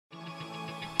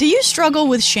Do you struggle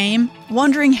with shame,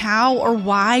 wondering how or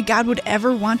why God would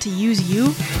ever want to use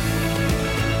you?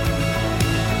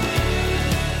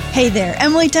 Hey there,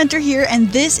 Emily Tenter here, and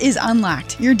this is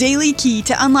Unlocked, your daily key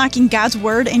to unlocking God's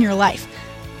Word in your life.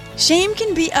 Shame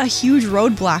can be a huge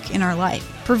roadblock in our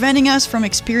life, preventing us from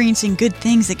experiencing good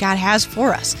things that God has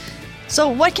for us. So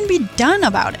what can be done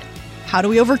about it? How do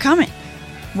we overcome it?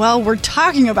 Well, we're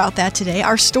talking about that today.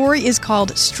 Our story is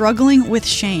called Struggling with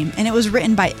Shame, and it was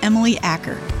written by Emily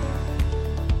Acker.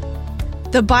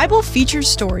 The Bible features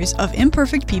stories of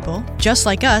imperfect people, just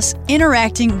like us,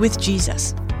 interacting with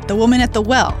Jesus. The woman at the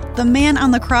well, the man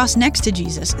on the cross next to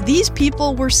Jesus, these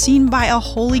people were seen by a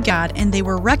holy God, and they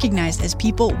were recognized as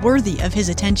people worthy of His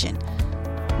attention.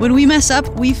 When we mess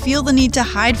up, we feel the need to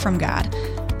hide from God.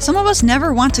 Some of us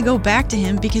never want to go back to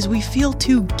Him because we feel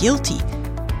too guilty.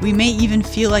 We may even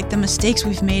feel like the mistakes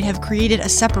we've made have created a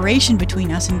separation between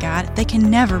us and God that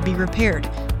can never be repaired.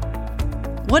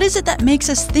 What is it that makes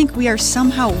us think we are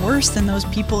somehow worse than those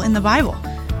people in the Bible?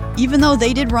 Even though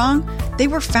they did wrong, they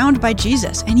were found by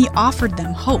Jesus and He offered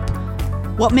them hope.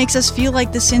 What makes us feel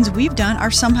like the sins we've done are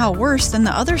somehow worse than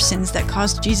the other sins that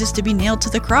caused Jesus to be nailed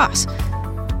to the cross?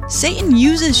 Satan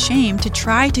uses shame to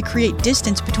try to create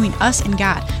distance between us and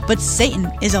God, but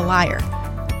Satan is a liar.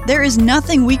 There is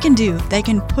nothing we can do that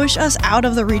can push us out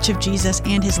of the reach of Jesus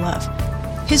and His love.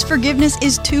 His forgiveness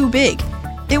is too big.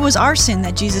 It was our sin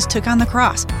that Jesus took on the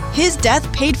cross. His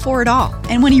death paid for it all,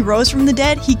 and when He rose from the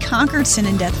dead, He conquered sin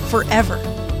and death forever.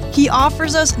 He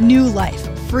offers us new life,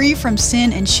 free from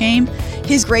sin and shame.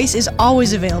 His grace is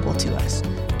always available to us.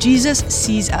 Jesus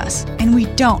sees us, and we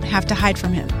don't have to hide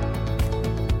from Him.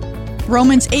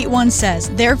 Romans 8:1 says,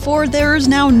 "Therefore there is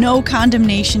now no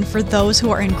condemnation for those who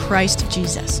are in Christ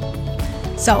Jesus."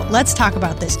 So let's talk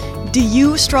about this. Do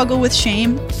you struggle with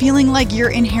shame, feeling like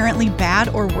you're inherently bad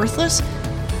or worthless?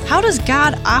 How does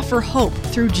God offer hope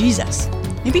through Jesus?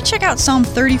 Maybe check out Psalm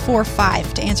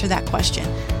 34:5 to answer that question.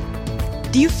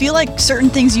 Do you feel like certain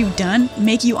things you've done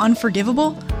make you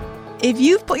unforgivable? If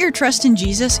you've put your trust in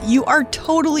Jesus, you are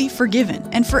totally forgiven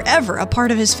and forever a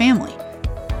part of His family.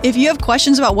 If you have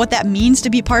questions about what that means to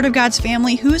be part of God's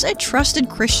family, who's a trusted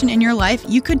Christian in your life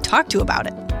you could talk to about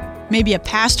it? Maybe a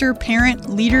pastor, parent,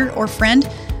 leader, or friend?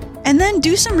 And then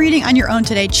do some reading on your own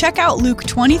today. Check out Luke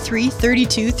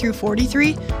 23:32 through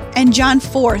 43 and John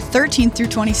 4:13 through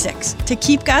 26 to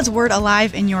keep God's Word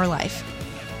alive in your life.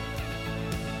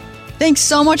 Thanks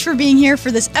so much for being here for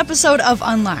this episode of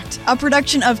Unlocked, a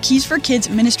production of Keys for Kids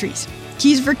Ministries.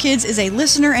 Keys for Kids is a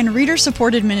listener and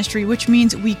reader-supported ministry, which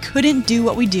means we couldn't do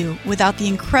what we do without the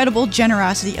incredible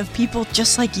generosity of people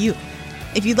just like you.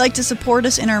 If you'd like to support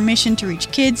us in our mission to reach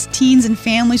kids, teens, and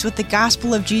families with the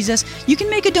gospel of Jesus, you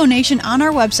can make a donation on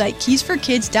our website,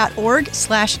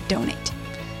 keysforkids.org/donate.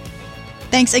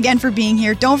 Thanks again for being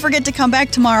here. Don't forget to come back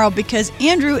tomorrow because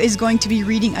Andrew is going to be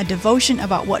reading a devotion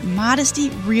about what modesty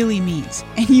really means,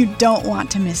 and you don't want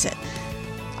to miss it.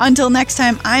 Until next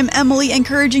time, I'm Emily,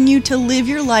 encouraging you to live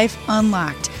your life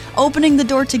unlocked, opening the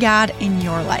door to God in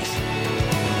your life.